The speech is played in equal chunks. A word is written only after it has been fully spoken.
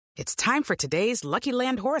It's time for today's Lucky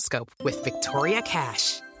Land horoscope with Victoria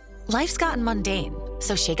Cash. Life's gotten mundane,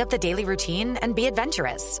 so shake up the daily routine and be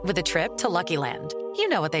adventurous with a trip to Lucky Land. You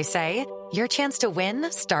know what they say, your chance to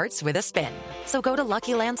win starts with a spin. So go to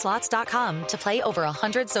LuckyLandSlots.com to play over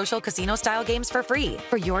 100 social casino-style games for free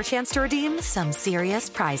for your chance to redeem some serious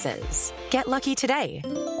prizes. Get lucky today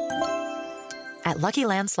at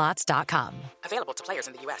LuckyLandSlots.com. Available to players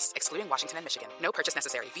in the U.S., excluding Washington and Michigan. No purchase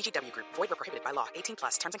necessary. VGW Group. Void where prohibited by law. 18+.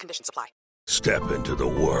 Terms and conditions apply. Step into the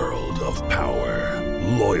world of power,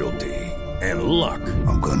 loyalty, and luck.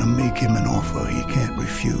 I'm gonna make him an offer he can't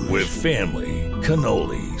refuse. With family,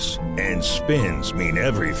 cannolis, and spins mean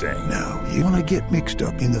everything. Now, you wanna get mixed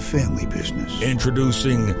up in the family business.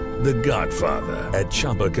 Introducing The Godfather at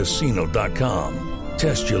ChumbaCasino.com.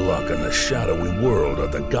 Test your luck in the shadowy world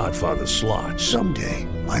of The Godfather slot. Someday,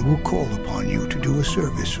 I will call upon you to do a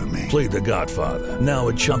service for me. Play The Godfather now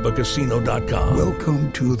at ChumbaCasino.com.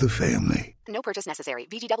 Welcome to the family. No purchase necessary.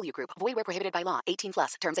 VGW Group. Void where prohibited by law. 18+.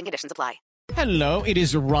 Terms and conditions apply. Hello, it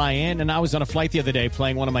is Ryan, and I was on a flight the other day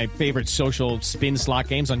playing one of my favorite social spin slot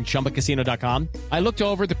games on ChumbaCasino.com. I looked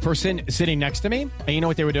over at the person sitting next to me, and you know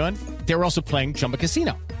what they were doing? They were also playing Chumba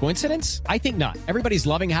Casino. Coincidence? I think not. Everybody's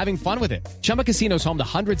loving having fun with it. Chumba Casino is home to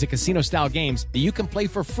hundreds of casino-style games that you can play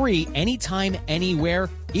for free anytime, anywhere,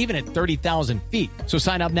 even at 30,000 feet. So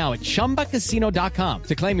sign up now at ChumbaCasino.com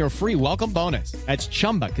to claim your free welcome bonus. That's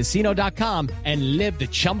ChumbaCasino.com and live the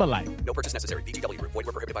Chumba life. No purchase necessary. VGW Group. Void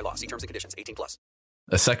where prohibited by law. See terms and conditions. 18+.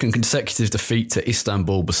 A second consecutive defeat to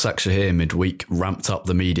Istanbul Başakşehir midweek ramped up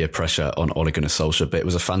the media pressure on Ole Gunnar Solskjaer, but it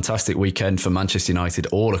was a fantastic weekend for Manchester United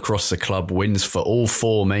all across the club. Wins for all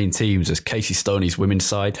four main teams as Casey Stoney's women's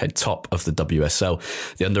side head top of the WSL.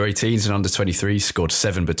 The under-18s and under-23s scored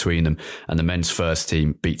 7 between them, and the men's first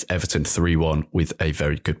team beat Everton 3-1 with a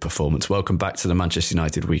very good performance. Welcome back to the Manchester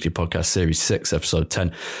United Weekly Podcast, Series 6, Episode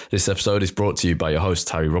 10. This episode is brought to you by your hosts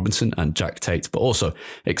Harry Robinson and Jack Tate, but also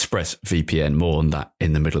ExpressVPN. More on that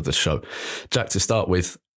in the middle of the show. Jack, to start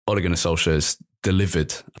with, Ole Gunnar Solskjaer's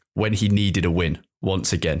delivered when he needed a win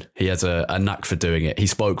once again. He has a knack for doing it. He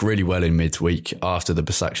spoke really well in midweek after the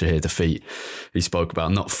Başakşehir defeat. He spoke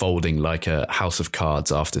about not folding like a house of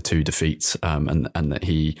cards after 2 defeats, and that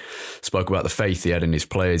he spoke about the faith he had in his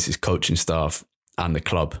players, his coaching staff and the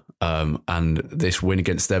club. And this win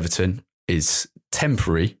against Everton is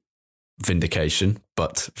temporary vindication,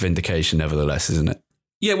 but vindication nevertheless, isn't it?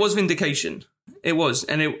 Yeah, it was vindication. It was,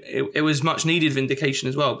 and it was much needed vindication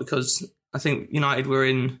as well, because I think United were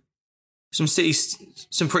in some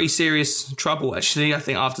pretty serious trouble, actually. I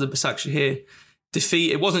think after the Başakşehir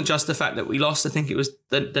defeat, it wasn't just the fact that we lost. I think it was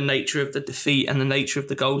the nature of the defeat and the nature of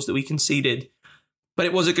the goals that we conceded. But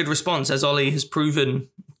it was a good response, as Ole has proven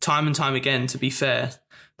time and time again, to be fair,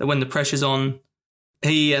 that when the pressure's on,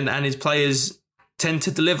 he and his players tend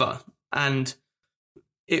to deliver. And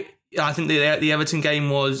I think the Everton game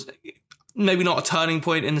was maybe not a turning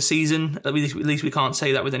point in the season. At least we can't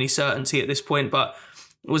say that with any certainty at this point, but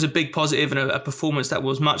it was a big positive and a performance that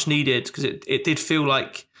was much needed, because it did feel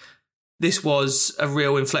like this was a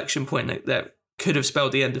real inflection point that could have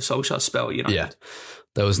spelled the end of Solskjaer's spell at United. Yeah.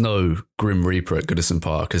 There was no Grim Reaper at Goodison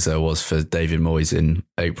Park as there was for David Moyes in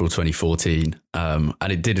April 2014. And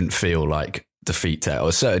it didn't feel like defeat to,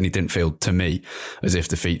 or certainly didn't feel to me as if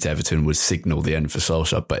defeat to Everton would signal the end for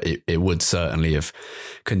Solskjaer, but it would certainly have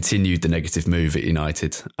continued the negative move at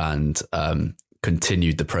United and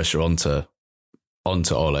continued the pressure onto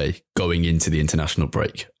Ole going into the international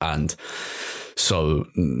break. And so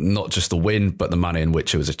not just the win, but the manner in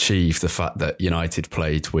which it was achieved, the fact that United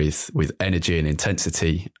played with energy and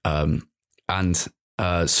intensity, and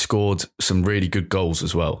scored some really good goals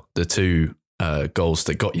as well. The two goals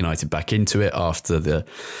that got United back into it after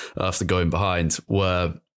going behind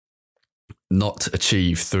were not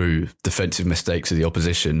achieved through defensive mistakes of the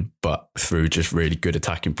opposition, but through just really good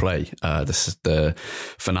attacking play. The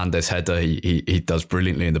Fernandes header, he does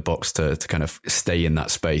brilliantly in the box to kind of stay in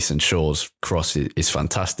that space, and Shaw's cross is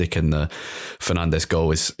fantastic, and the Fernandes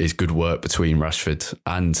goal is good work between Rashford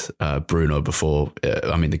and Bruno before.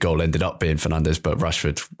 The goal ended up being Fernandes, but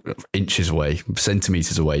Rashford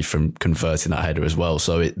centimetres away from converting that header as well.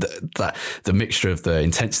 So the mixture of the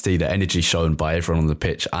intensity, the energy shown by everyone on the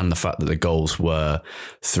pitch, and the fact that the goals were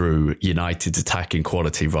through United's attacking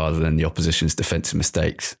quality rather than the opposition's defensive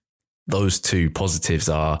mistakes. Those two positives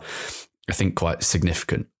are, I think, quite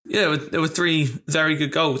significant. Yeah, there were 3 very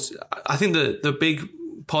good goals. I think the big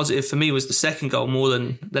positive for me was the second goal more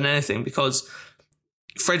than anything, because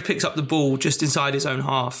Fred picks up the ball just inside his own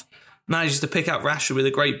half, manages to pick out Rashford with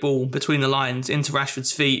a great ball between the lines into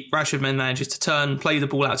Rashford's feet. Rashford then manages to turn, play the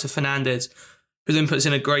ball out to Fernandes, who then puts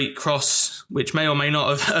in a great cross, which may or may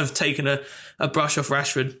not have taken a brush off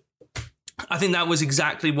Rashford. I think that was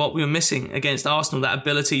exactly what we were missing against Arsenal, that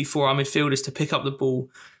ability for our midfielders to pick up the ball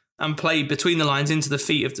and play between the lines into the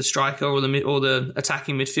feet of the striker or the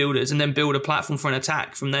attacking midfielders, and then build a platform for an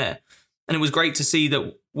attack from there. And it was great to see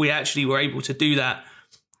that we actually were able to do that.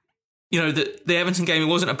 The Everton game, it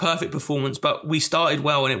wasn't a perfect performance, but we started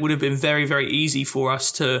well, and it would have been very, very easy for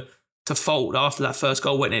us to fold after that first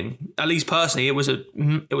goal went in. At least personally, it was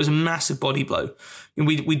a massive body blow.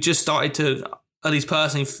 We just started to, at least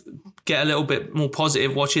personally, get a little bit more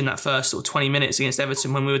positive watching that first sort of 20 minutes against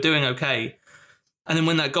Everton when we were doing okay. And then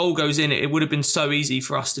when that goal goes in, it would have been so easy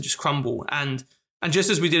for us to just crumble. And just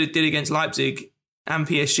as we did against Leipzig and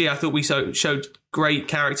PSG, I thought we showed great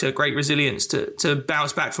character, great resilience to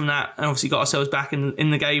bounce back from that, and obviously got ourselves back in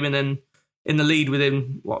the game and then in the lead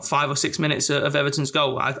within 5 or 6 minutes of Everton's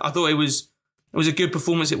goal. I thought it was a good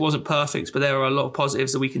performance. It wasn't perfect, but there are a lot of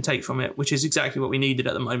positives that we can take from it, which is exactly what we needed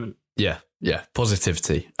at the moment. Yeah,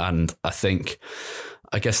 positivity. And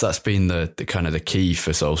I guess that's been the kind of the key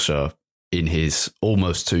for Solskjaer in his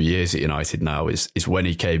almost 2 years at United now is when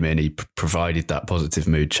he came in, he provided that positive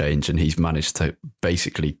mood change, and he's managed to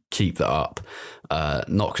basically keep that up.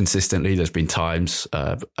 Not consistently. There's been times,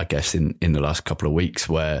 I guess, in the last couple of weeks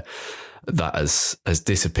where that has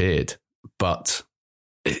disappeared, but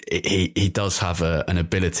he does have an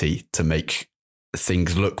ability to make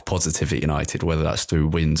things look positive at United, whether that's through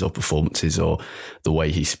wins or performances or the way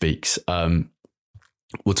he speaks.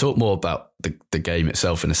 We'll talk more about the game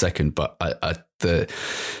itself in a second, but the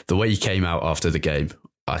way he came out after the game,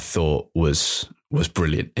 I thought was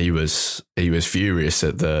brilliant. He was furious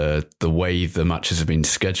at the way the matches have been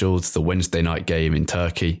scheduled. The Wednesday night game in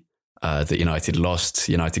Turkey that United lost.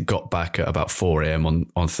 United got back at about 4 a.m.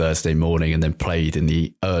 on Thursday morning and then played in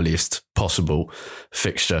the earliest possible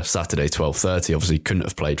fixture, Saturday 12:30. Obviously couldn't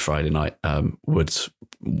have played Friday night.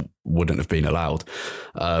 Wouldn't have been allowed.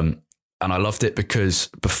 And I loved it because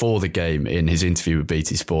before the game, in his interview with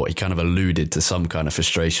BT Sport, he kind of alluded to some kind of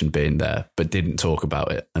frustration being there, but didn't talk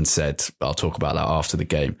about it and said, I'll talk about that after the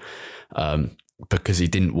game, because he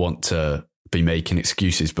didn't want to be making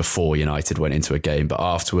excuses before United went into a game. But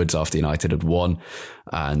afterwards, after United had won,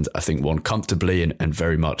 and I think won comfortably and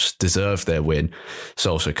very much deserved their win,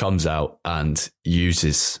 Solskjaer comes out and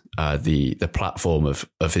uses the platform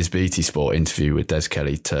of his BT Sport interview with Des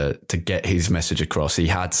Kelly to get his message across. He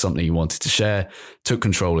had something he wanted to share, took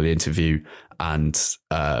control of the interview, and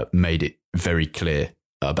made it very clear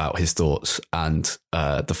about his thoughts. And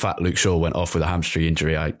the fact Luke Shaw went off with a hamstring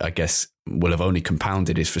injury, I guess, will have only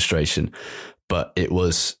compounded his frustration. But it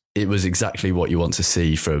was exactly what you want to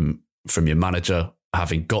see from your manager,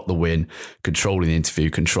 having got the win, controlling the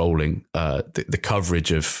interview, controlling the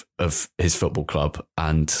coverage of his football club,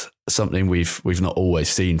 and something we've not always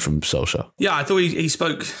seen from Solskjaer. Yeah, I thought he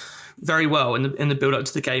spoke very well in the build up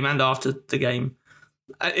to the game and after the game.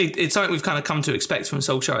 It's something we've kind of come to expect from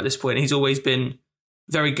Solskjaer at this point. He's always been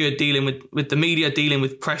very good dealing with the media, dealing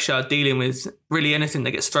with pressure, dealing with really anything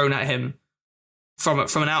that gets thrown at him from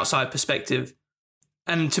an outside perspective.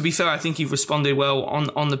 And to be fair, I think he responded well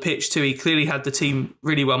on the pitch too. He clearly had the team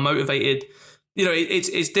really well motivated.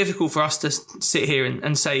 It's difficult for us to sit here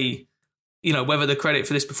and say, whether the credit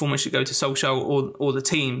for this performance should go to Solskjaer or the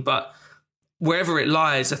team. But wherever it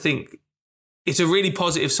lies, I think it's a really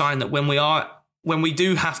positive sign that when we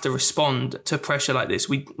do have to respond to pressure like this,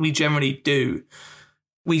 we generally do.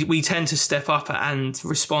 We tend to step up and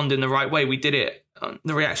respond in the right way. We did it on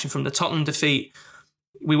the reaction from the Tottenham defeat.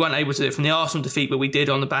 We weren't able to do it from the Arsenal defeat, but we did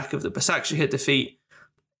on the back of the Başakşehir defeat.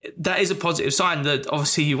 That is a positive sign that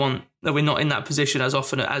obviously you want that we're not in that position as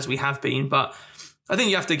often as we have been. But I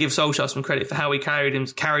think you have to give Solskjaer some credit for how he carried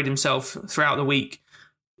himself throughout the week,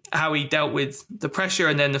 how he dealt with the pressure,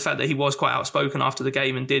 and then the fact that he was quite outspoken after the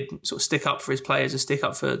game and did sort of stick up for his players and stick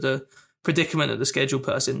up for the predicament that the schedule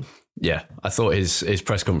put in. Yeah, I thought his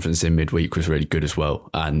press conference in midweek was really good as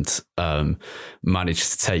well, and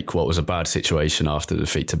managed to take what was a bad situation after the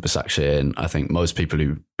defeat to Başakşehir. And I think most people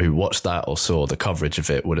who watched that or saw the coverage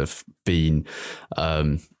of it would have been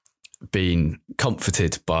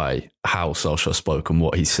comforted by how Solskjaer spoke and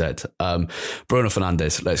what he said. Bruno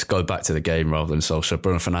Fernandes, let's go back to the game rather than Solskjaer.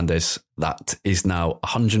 Bruno Fernandes, that is now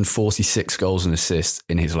 146 goals and assists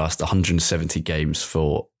in his last 170 games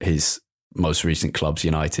for his most recent clubs,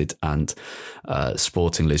 United and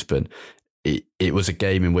Sporting Lisbon. It was a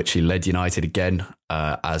game in which he led United again,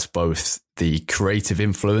 as both the creative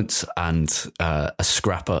influence and a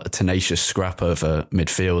tenacious scrapper of a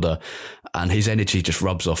midfielder. And his energy just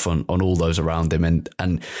rubs off on all those around him.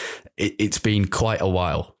 And it's been quite a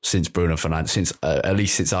while since Bruno Fernandes, at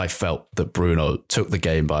least since I felt that Bruno took the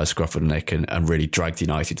game by a scruff of the neck and really dragged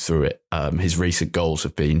United through it. His recent goals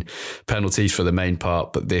have been penalties for the main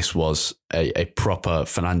part, but this was a proper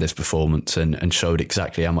Fernandes performance and showed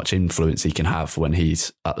exactly how much influence he can have when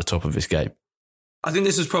he's at the top of his game. I think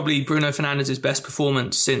this was probably Bruno Fernandes' best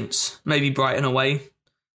performance since maybe Brighton away.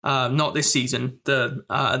 Not this season,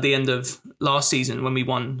 at the end of last season when we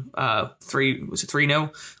won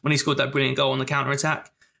 3-0, when he scored that brilliant goal on the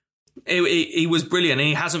counter-attack. He was brilliant, and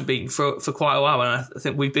he hasn't been for quite a while, and I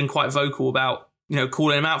think we've been quite vocal about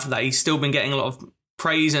calling him out for that. He's still been getting a lot of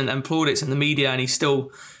praise and plaudits in the media, and he's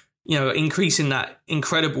still increasing that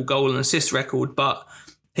incredible goal and assist record, but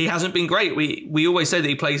he hasn't been great. We always say that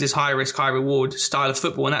he plays this high risk, high reward style of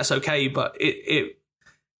football, and that's okay, but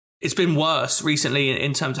it's been worse recently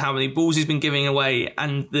in terms of how many balls he's been giving away,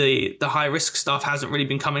 and the high risk stuff hasn't really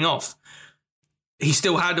been coming off. He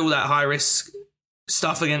still had all that high risk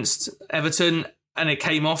stuff against Everton, and it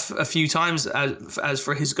came off a few times as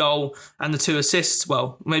for his goal and the 2 assists.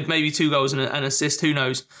 Well, maybe 2 goals and an assist, who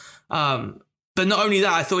knows? But not only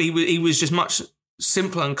that, I thought he was just much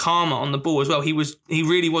simpler and calmer on the ball as well. He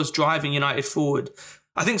really was driving United forward.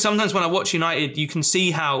 I think sometimes when I watch United, you can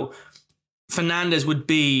see how Fernandes would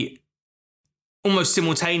be almost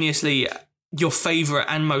simultaneously your favourite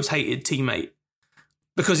and most hated teammate,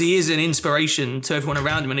 because he is an inspiration to everyone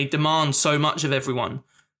around him and he demands so much of everyone.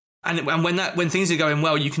 And when things are going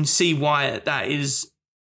well, you can see why that is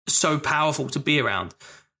so powerful to be around.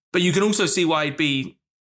 But you can also see why he'd be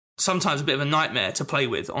sometimes a bit of a nightmare to play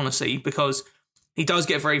with, honestly, because he does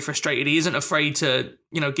get very frustrated. He isn't afraid to,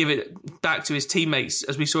 give it back to his teammates,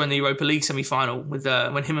 as we saw in the Europa League semi-final with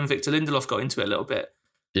when him and Victor Lindelof got into it a little bit.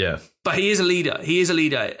 Yeah. But he is a leader. He is a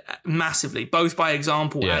leader massively, both by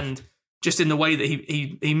example and just in the way that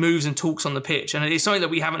he moves and talks on the pitch. And it's something that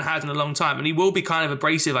we haven't had in a long time. And he will be kind of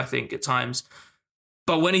abrasive, I think, at times.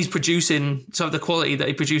 But when he's producing some of the quality that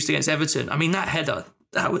he produced against Everton, I mean, that header,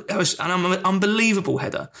 that was an unbelievable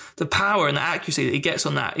header. The power and the accuracy that he gets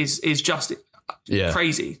on that is just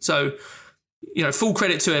crazy. So, full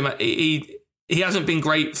credit to him. He hasn't been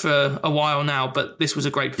great for a while now, but this was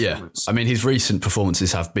a great performance. Yeah. I mean, his recent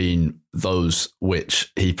performances have been those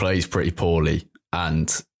which he plays pretty poorly,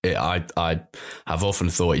 and I have often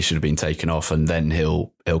thought he should have been taken off, and then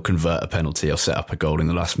he'll convert a penalty or set up a goal in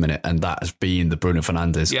the last minute, and that has been the Bruno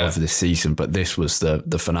Fernandes of this season. But this was the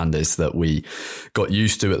Fernandes that we got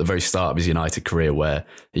used to at the very start of his United career, where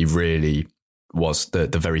he really was the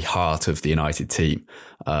very heart of the United team.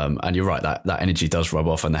 And you're right, that energy does rub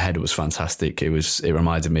off, and the header was fantastic. It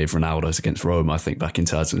reminded me of Ronaldo's against Roma, I think back in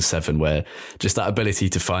 2007, where just that ability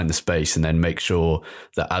to find the space and then make sure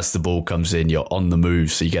that as the ball comes in, you're on the move,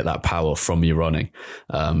 so you get that power from your running.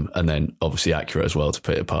 And then obviously accurate as well to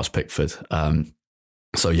put it past Pickford.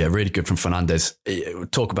 So yeah, really good from Fernandes.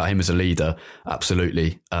 Talk about him as a leader,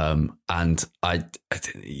 absolutely. And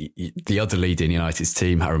the other leader in United's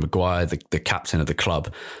team, Harry Maguire, the captain of the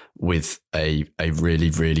club, with a really,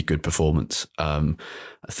 really good performance.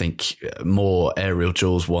 I think more aerial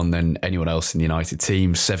duels won than anyone else in the United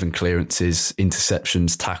team. 7 clearances,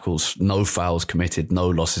 interceptions, tackles, no fouls committed, no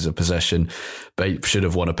losses of possession. They should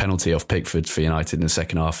have won a penalty off Pickford for United in the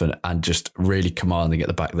second half, and just really commanding at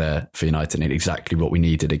the back there for United, and exactly what we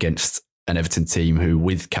needed against an Everton team who,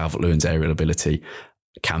 with Calvert-Lewin's aerial ability,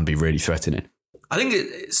 can be really threatening. I think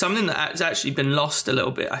it's something that has actually been lost a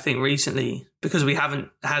little bit, I think, recently, because we haven't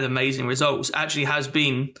had amazing results, actually has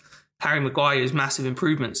been Harry Maguire's massive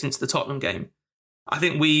improvement since the Tottenham game. I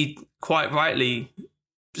think we quite rightly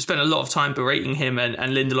spent a lot of time berating him and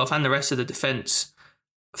Lindelof and the rest of the defence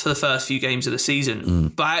for the first few games of the season.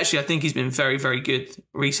 But actually, I think he's been very, very good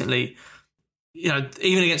recently.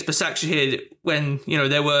 Even against Başakşehir, when,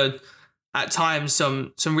 there were at times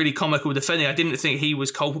some really comical defending, I didn't think he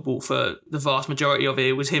was culpable for the vast majority of it.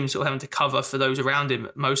 It was him sort of having to cover for those around him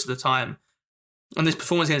most of the time. And this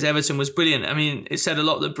performance against Everton was brilliant. I mean, it said a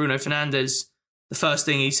lot that Bruno Fernandes, the first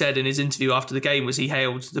thing he said in his interview after the game was he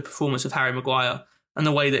hailed the performance of Harry Maguire and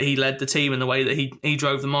the way that he led the team and the way that he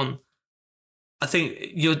drove them on. I think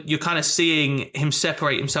you're kind of seeing him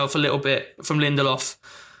separate himself a little bit from Lindelof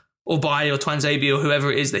or Bailly or Tuanzebe or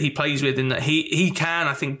whoever it is that he plays with, in that he can,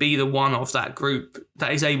 I think, be the one of that group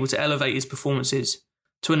that is able to elevate his performances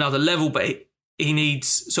to another level, but he needs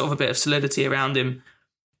sort of a bit of solidity around him.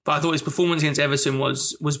 But I thought his performance against Everton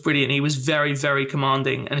was brilliant. He was very, very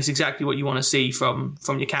commanding, and it's exactly what you want to see from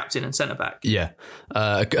your captain and centre-back. Yeah.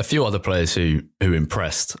 A few other players who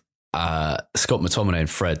impressed. Scott McTominay and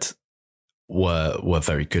Fred were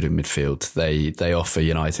very good in midfield. They offer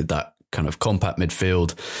United that kind of compact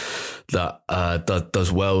midfield that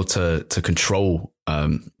does well to control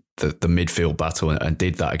the midfield battle, and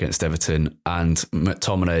did that against Everton. And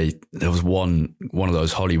McTominay, there was one of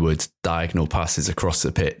those Hollywood diagonal passes across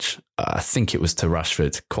the pitch. I think it was to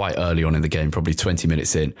Rashford quite early on in the game, probably 20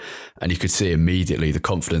 minutes in. And you could see immediately the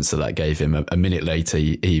confidence that gave him. A minute later,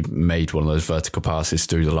 he made one of those vertical passes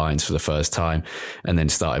through the lines for the first time, and then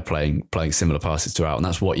started playing similar passes throughout. And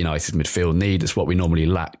that's what United's midfield need. It's what we normally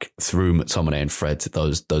lack through McTominay and Fred,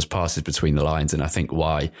 those passes between the lines. And I think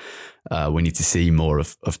why we need to see more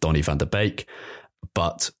of Donny van der Beek.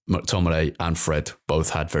 But McTominay and Fred both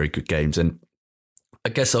had very good games. And I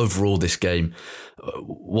guess overall this game,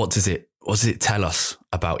 what does it tell us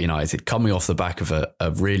about United coming off the back of a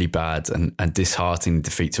really bad and disheartening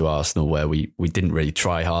defeat to Arsenal, where we didn't really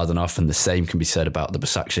try hard enough? And the same can be said about the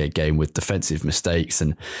Başakşehir game, with defensive mistakes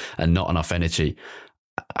and not enough energy.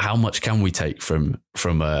 How much can we take from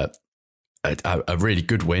a really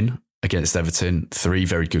good win against Everton? 3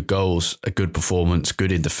 very good goals, a good performance,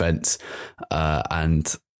 good in defence,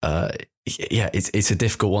 it's a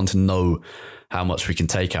difficult one to know how much we can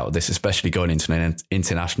take out of this, especially going into an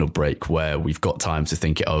international break where we've got time to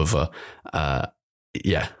think it over. What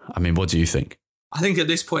do you think? I think at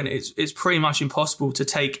this point it's pretty much impossible to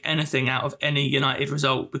take anything out of any United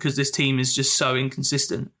result, because this team is just so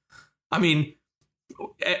inconsistent. I mean,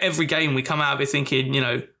 every game we come out of it thinking,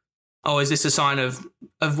 is this a sign of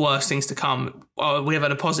worse things to come? Oh, we have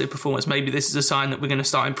had a positive performance. Maybe this is a sign that we're going to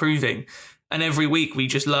start improving. And every week we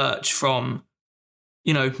just lurch from,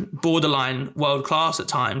 borderline world class at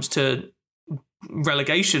times to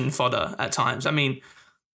relegation fodder at times. I mean,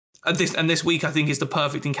 this week I think is the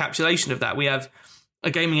perfect encapsulation of that. We have a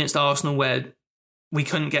game against Arsenal where we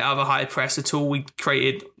couldn't get out of a high press at all. We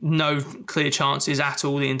created no clear chances at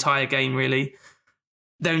all the entire game, really.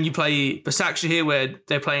 Then you play Başakşehir where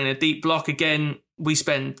they're playing a deep block again. We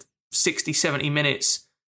spend 60, 70 minutes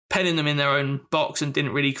penning them in their own box and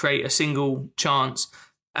didn't really create a single chance,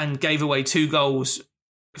 and gave away 2 goals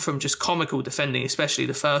from just comical defending, especially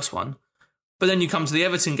the first one. But then you come to the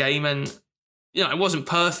Everton game and, it wasn't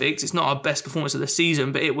perfect. It's not our best performance of the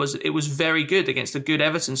season, but it was very good against a good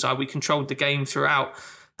Everton side. We controlled the game throughout,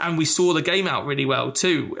 and we saw the game out really well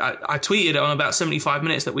too. I tweeted on about 75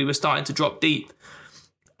 minutes that we were starting to drop deep,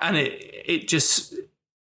 and it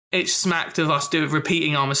smacked of us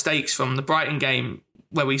repeating our mistakes from the Brighton game,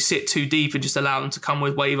 where we sit too deep and just allow them to come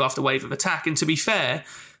with wave after wave of attack. And to be fair,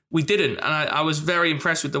 we didn't. And I was very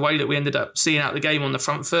impressed with the way that we ended up seeing out the game on the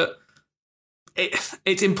front foot.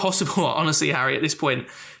 It's impossible, honestly, Harry, at this point,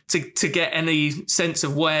 to get any sense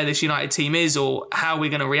of where this United team is or how we're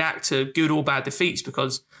going to react to good or bad defeats,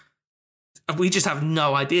 because we just have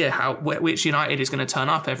no idea which United is going to turn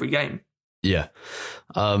up every game. Yeah.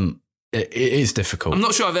 It is difficult. I'm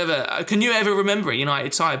not sure can you ever remember a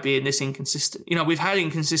United side being this inconsistent? We've had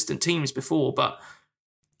inconsistent teams before, but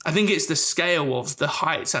I think it's the scale of the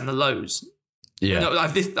heights and the lows. Yeah.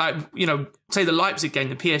 Say the Leipzig game,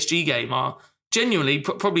 the PSG game are genuinely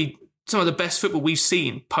probably some of the best football we've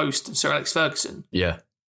seen post Sir Alex Ferguson. Yeah.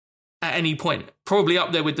 At any point. Probably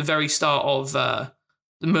up there with the very start of the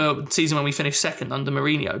season when we finished second under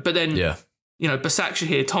Mourinho. But then,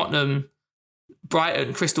 Başakşehir, Tottenham,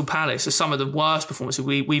 Brighton, Crystal Palace are some of the worst performances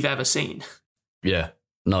we've ever seen. Yeah.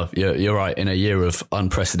 No, you're right. In a year of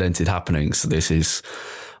unprecedented happenings, this is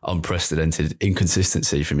unprecedented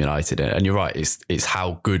inconsistency from United. And you're right, it's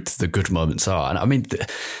how good the good moments are. And I mean,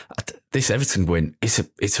 this Everton win, it's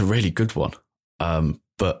a really good one.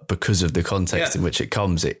 But because of the context in which it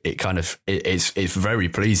comes, it's very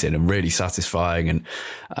pleasing and really satisfying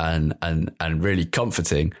and really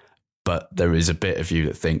comforting. But there is a bit of you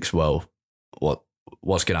that thinks, well,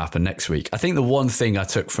 what's going to happen next week? I think the one thing I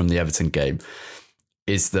took from the Everton game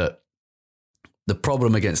is that the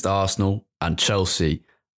problem against Arsenal and Chelsea,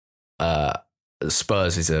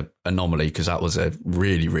 Spurs is an anomaly because that was a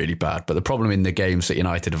really, really bad. But the problem in the games that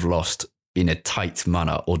United have lost in a tight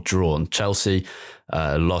manner or drawn, Chelsea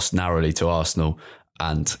lost narrowly to Arsenal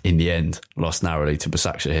and in the end lost narrowly to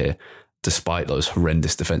Başakşehir, despite those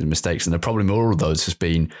horrendous defensive mistakes. And the problem in all of those has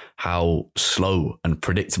been how slow and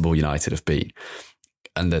predictable United have been.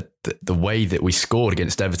 And the way that we scored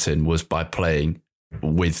against Everton was by playing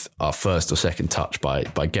with our first or second touch, by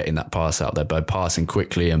getting that pass out there, by passing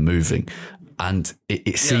quickly and moving. And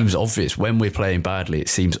it seems obvious when we're playing badly, it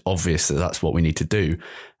seems obvious that that's what we need to do.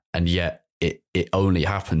 And yet it only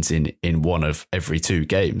happens in one of every 2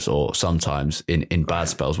 games, or sometimes in bad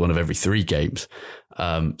spells, one of every 3 games.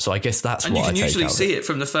 So I guess that's what I take out. And you can usually see it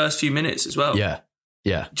from the first few minutes as well. Yeah.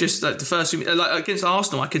 Just like the first few, like against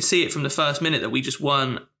Arsenal, I could see it from the first minute that we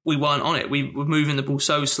weren't on it. We were moving the ball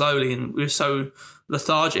so slowly and we were so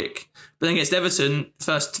lethargic. But then against Everton,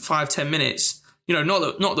 first 5-10 minutes,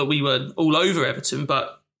 not that we were all over Everton,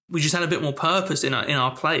 but we just had a bit more purpose in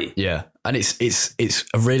our play. Yeah, and it's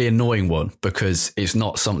a really annoying one because it's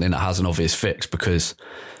not something that has an obvious fix, because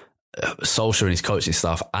Solskjaer and his coaching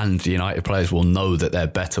staff and the United players will know that they're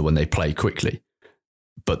better when they play quickly,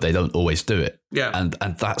 but they don't always do it. Yeah,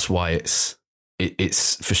 and that's why it's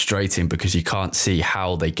frustrating, because you can't see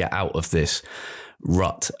how they get out of this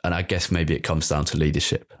rut. And I guess maybe it comes down to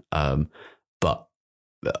leadership. But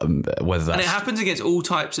whether that's... And it happens against all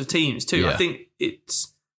types of teams too. Yeah. I think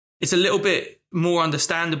it's a little bit more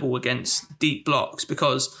understandable against deep blocks,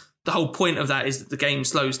 because the whole point of that is that the game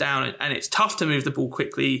slows down and it's tough to move the ball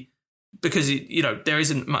quickly because, there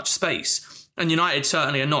isn't much space. And United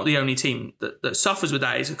certainly are not the only team that suffers with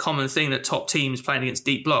that. It's a common thing that top teams playing against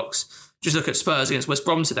deep blocks. Just look at Spurs against West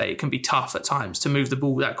Brom today. It can be tough at times to move the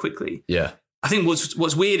ball that quickly. Yeah. I think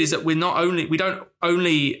what's weird is that we don't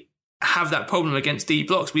only have that problem against deep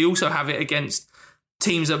blocks, we also have it against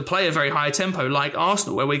teams that play a very high tempo, like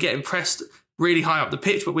Arsenal, where we're getting pressed really high up the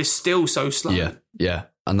pitch, but we're still so slow. Yeah.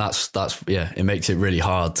 And that's it makes it really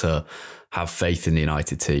hard to have faith in the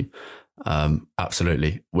United team.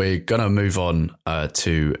 Absolutely. We're going to move on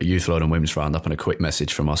to Youth Loan and Women's Roundup and a quick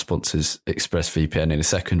message from our sponsors, ExpressVPN, in a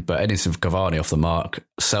second. But Edinson Cavani off the mark,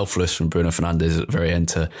 selfless from Bruno Fernandes at the very end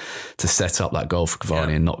to set up that goal for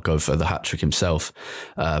Cavani and not go for the hat-trick himself.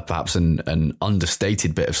 Perhaps an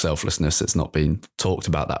understated bit of selflessness that's not been talked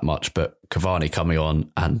about that much, but Cavani coming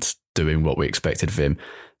on and doing what we expected of him,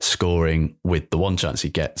 scoring with the one chance he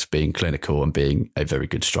gets, being clinical and being a very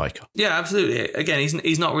good striker. Yeah, absolutely. Again,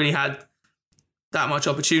 he's not really had that much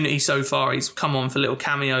opportunity so far. He's come on for little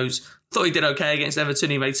cameos. Thought he did okay against Everton.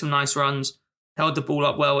 He made some nice runs, held the ball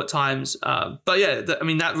up well at times. But yeah,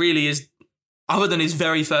 that really is, other than his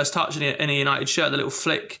very first touch in a United shirt, the little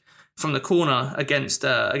flick from the corner against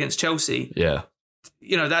Chelsea. Yeah.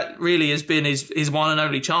 That really has been his one and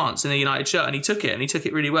only chance in the United shirt, and he took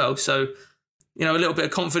it really well. So, a little bit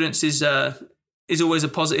of confidence is always a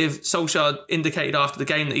positive. Solskjaer indicated after the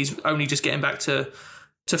game that he's only just getting back to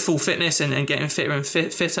full fitness and getting fitter and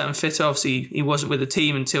fitter. Obviously, he wasn't with the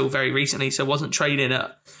team until very recently, so wasn't training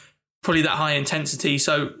at probably that high intensity.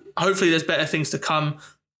 So hopefully there's better things to come.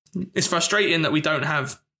 It's frustrating that we don't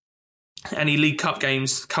have any League Cup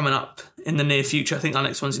games coming up in the near future. I think our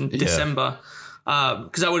next one's in December,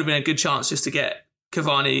 because that would have been a good chance just to get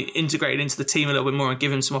Cavani integrated into the team a little bit more and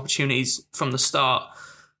give him some opportunities from the start.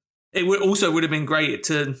 It would have been great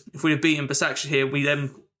if we'd have beaten Başakşehir. We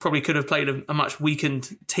then probably could have played a much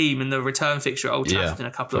weakened team in the return fixture at Old Trafford in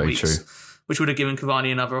a couple of weeks, which would have given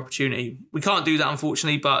Cavani another opportunity. We can't do that,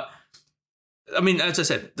 unfortunately, but as I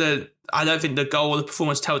said, I don't think the goal or the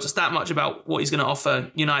performance tells us that much about what he's going to offer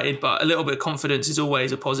United, but a little bit of confidence is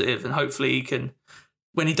always a positive, and hopefully he can,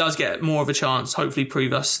 when he does get more of a chance, hopefully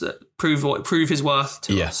prove his worth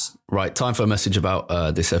to us. Right, time for a message about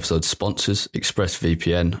this episode's sponsors,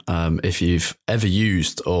 ExpressVPN. If you've ever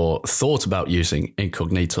used or thought about using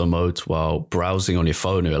incognito mode while browsing on your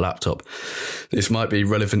phone or your laptop, this might be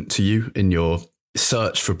relevant to you in your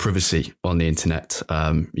search for privacy on the internet.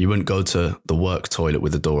 You wouldn't go to the work toilet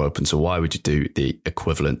with the door open, so why would you do the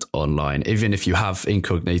equivalent online? Even if you have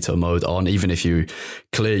incognito mode on, even if you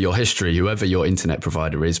clear your history, whoever your internet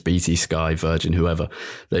provider is, BT, Sky, Virgin, whoever,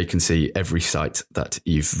 they can see every site that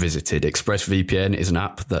you've visited. ExpressVPN is an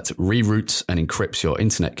app that reroutes and encrypts your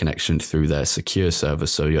internet connection through their secure server,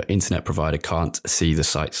 so your internet provider can't see the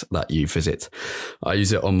sites that you visit. I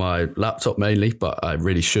use it on my laptop mainly, but I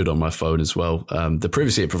really should on my phone as well. The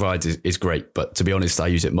privacy it provides is great, but to be honest, I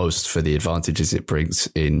use it most for the advantages it brings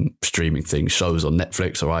in streaming things, shows on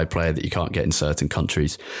Netflix or iPlayer that you can't get in certain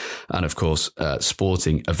countries, and of course,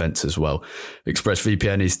 sporting events as well.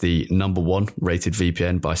 ExpressVPN is the #1 rated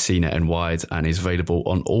VPN by CNET and Wired, and is available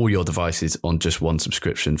on all your devices on just one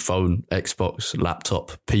subscription: phone, Xbox,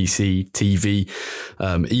 laptop, PC, TV,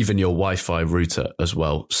 even your Wi-Fi router as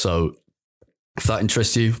well. So if that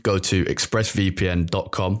interests you, go to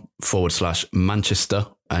expressvpn.com/Manchester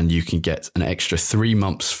and you can get an extra 3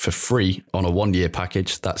 months for free on a 1-year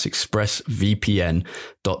package. That's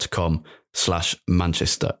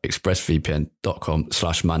expressvpn.com/Manchester.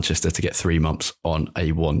 expressvpn.com/Manchester to get 3 months on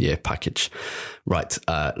a 1-year package. Right,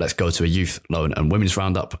 let's go to a youth, loan and women's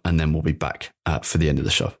roundup, and then we'll be back for the end of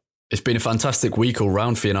the show. It's been a fantastic week all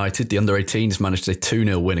round for United. The under-18s managed a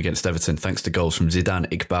 2-0 win against Everton thanks to goals from Zidane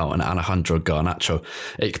Iqbal and Alejandro Garnacho.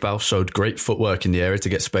 Iqbal showed great footwork in the area to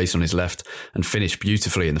get space on his left and finished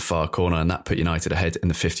beautifully in the far corner, and that put United ahead in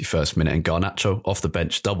the 51st minute. And Garnacho, off the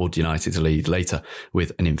bench, doubled United's lead later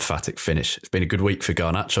with an emphatic finish. It's been a good week for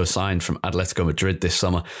Garnacho, signed from Atletico Madrid this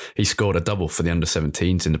summer. He scored a double for the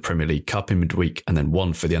under-17s in the Premier League Cup in midweek and then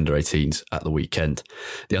one for the under-18s at the weekend.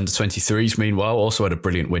 The under-23s, meanwhile, also had a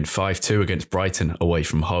brilliant win 5-2 against Brighton away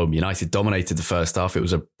from home. United dominated the first half. It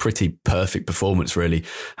was a pretty perfect performance, really.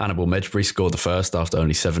 Hannibal Mejbri scored the first after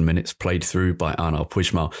only 7 minutes, played through by Arnaud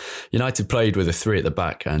Puigmal. United played with a 3 at the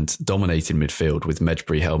back and dominated midfield with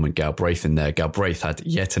Mejbri, Helm and Galbraith in there. Galbraith had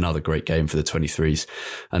yet another great game for the 23s,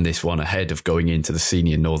 and this one ahead of going into the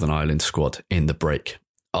senior Northern Ireland squad in the break.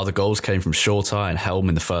 Other goals came from Shortai and Helm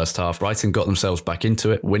in the first half. Brighton got themselves back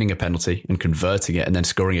into it, winning a penalty and converting it and then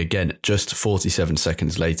scoring again just 47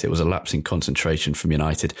 seconds later. It was a lapse in concentration from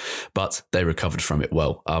United, but they recovered from it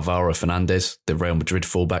well. Alvaro Fernandez, the Real Madrid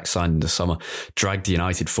fullback signed in the summer, dragged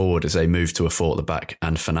United forward as they moved to a 4 at the back,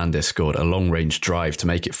 and Fernandez scored a long-range drive to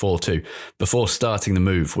make it 4-2 before starting the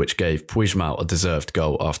move, which gave Puigmal a deserved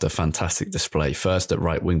goal after a fantastic display, first at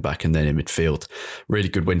right wing-back and then in midfield. Really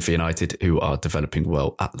good win for United, who are developing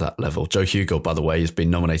well at that level. Joe Hugo, by the way, has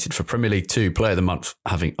been nominated for Premier League 2 Player of the Month,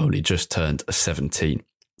 having only just turned 17.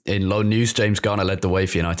 In loan news, James Garner led the way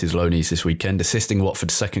for United's loanees this weekend, assisting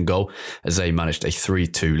Watford's second goal as they managed a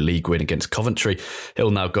 3-2 league win against Coventry. He'll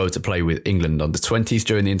now go to play with England under-20s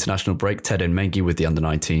during the international break. Ted Mengi with the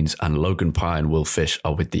under-19s and Logan Pye and Will Fish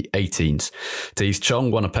are with the 18s. Tees Chong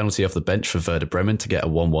won a penalty off the bench for Werder Bremen to get a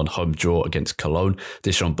 1-1 home draw against Cologne.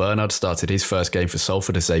 Dishon Bernard started his first game for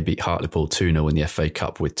Salford as they beat Hartlepool 2-0 in the FA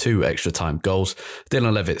Cup with 2 extra time goals.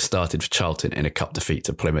 Dylan Levitt started for Charlton in a cup defeat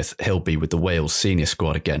to Plymouth. He'll be with the Wales senior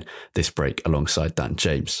squad again this break alongside Dan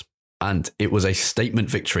James. And it was a statement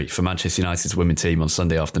victory for Manchester United's women's team on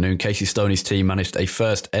Sunday afternoon. Casey Stoney's team managed a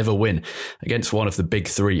first ever win against one of the big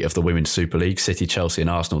 3 of the Women's Super League, City, Chelsea and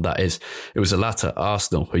Arsenal, that is. It was the latter,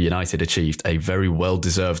 Arsenal, who United achieved a very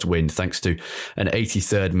well-deserved win thanks to an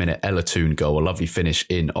 83rd minute Ella Toone goal, a lovely finish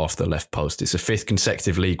in off the left post. It's a 5th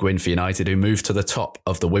consecutive league win for United, who moved to the top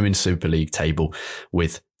of the Women's Super League table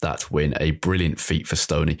with that win. A brilliant feat for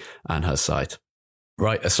Stoney and her side.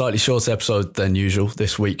 Right, a slightly shorter episode than usual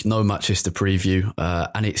this week. No matches to preview,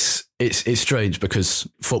 and it's strange because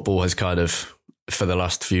football has kind of, for the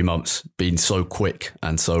last few months, been so quick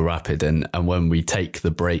and so rapid. And when we take the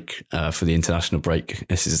break for the international break,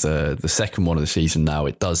 this is the second one of the season now.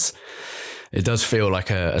 It does feel like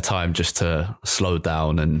a time just to slow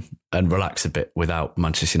down and relax a bit without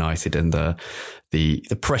Manchester United and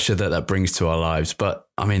the pressure that brings to our lives. But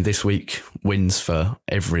I mean, this week wins for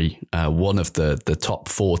every one of the top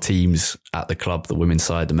 4 teams at the club, the women's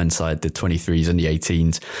side, the men's side, the 23s and the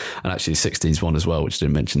 18s, and actually the 16s won as well, which I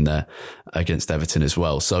didn't mention there, against Everton as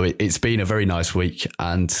well. So it's been a very nice week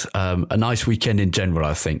and a nice weekend in general,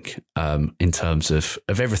 I think, in terms of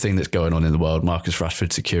everything that's going on in the world. Marcus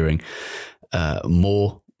Rashford securing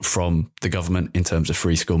more from the government in terms of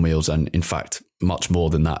free school meals, and in fact much more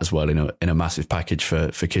than that as well in a massive package for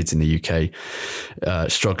kids in the UK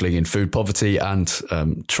struggling in food poverty, and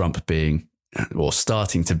Trump being or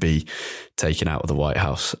starting to be taken out of the White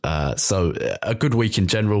House. So a good week in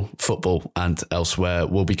general, football and elsewhere.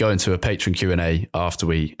 We'll be going to a Patreon Q&A after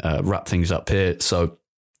we wrap things up here. So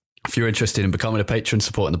if you're interested in becoming a patron,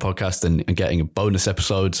 supporting the podcast and getting bonus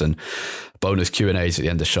episodes and bonus Q&As at the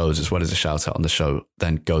end of shows, as well as a shout out on the show,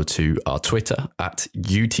 then go to our Twitter at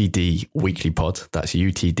UTD Weekly Pod. That's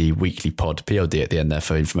UTD Weekly Pod, POD at the end there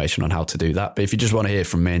for information on how to do that. But if you just want to hear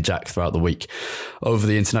from me and Jack throughout the week over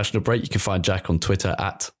the international break, you can find Jack on Twitter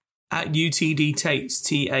at UTD Tates,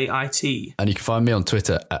 TAIT. And you can find me on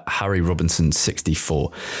Twitter at Harry Robinson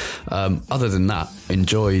 64. Other than that,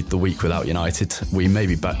 enjoy the week without United. We may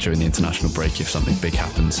be back during the international break if something big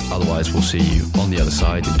happens. Otherwise, we'll see you on the other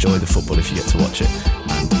side. Enjoy the football if you get to watch it,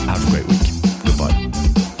 and have a great week. Goodbye.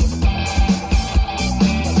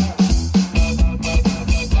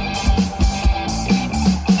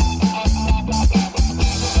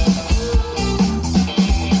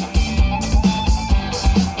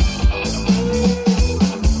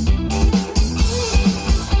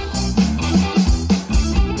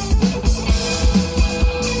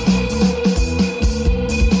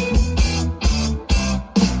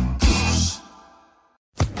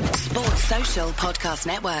 Podcast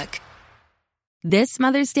Network. This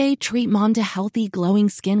Mother's Day, treat mom to healthy, glowing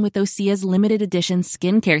skin with Osea's limited edition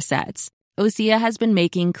skincare sets. Osea has been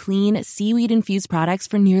making clean, seaweed-infused products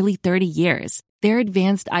for nearly 30 years. Their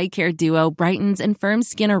advanced eye care duo brightens and firms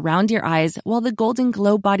skin around your eyes, while the Golden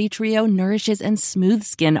Glow Body Trio nourishes and smooths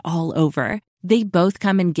skin all over. They both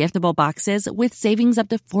come in giftable boxes with savings up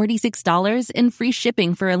to $46 and free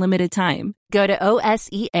shipping for a limited time. Go to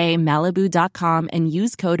OSEAMalibu.com and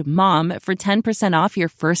use code MOM for 10% off your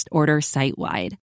first order site-wide.